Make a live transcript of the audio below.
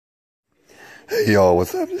Hey y'all,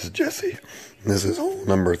 what's up? This is Jesse. This is hole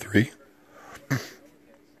number 3.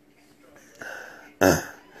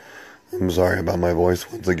 I'm sorry about my voice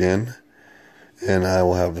once again. And I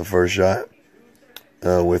will have the first shot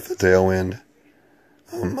with the tailwind.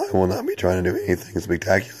 I will not be trying to do anything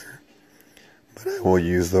spectacular, but I will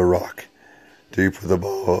use the rock to put the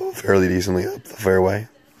ball fairly decently up the fairway.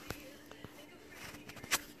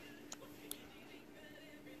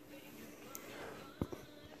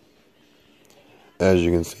 As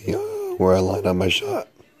you can see where I lined up my shot,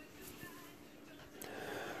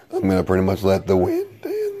 I'm going to pretty much let the wind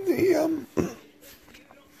and the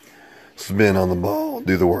spin on the ball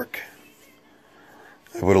do the work.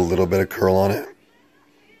 I put a little bit of curl on it,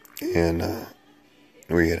 and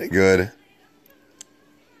we hit it good,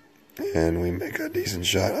 and we make a decent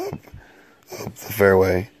shot up the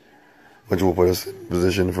fairway, which will put us in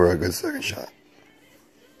position for a good second shot.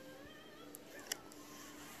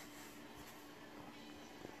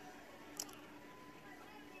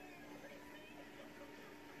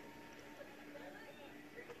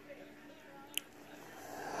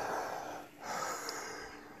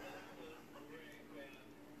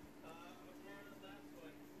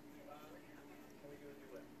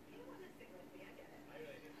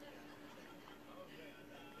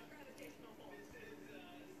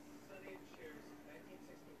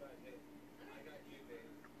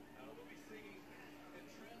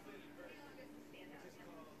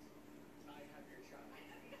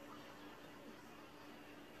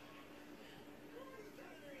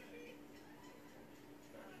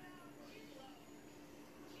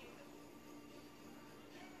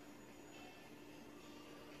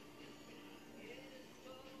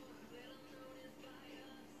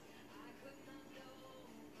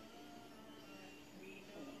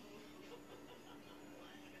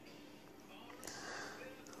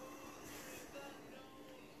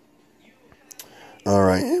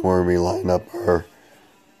 Alright, and we're going to be lining up our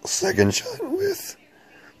second shot with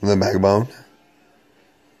the backbone.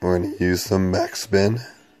 We're going to use some backspin,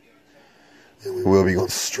 and we will be going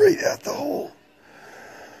straight at the hole.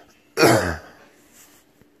 We're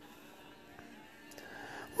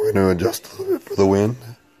going to adjust a little bit for the wind.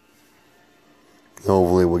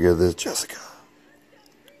 Hopefully we'll get this Jessica.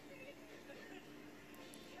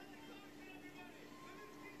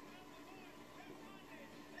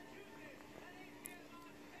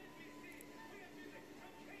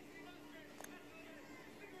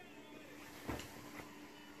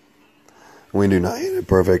 We do not hit it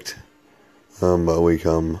perfect, but we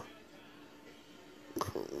come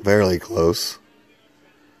fairly close.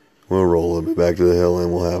 We'll roll a bit back to the hill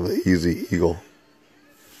and we'll have an easy eagle.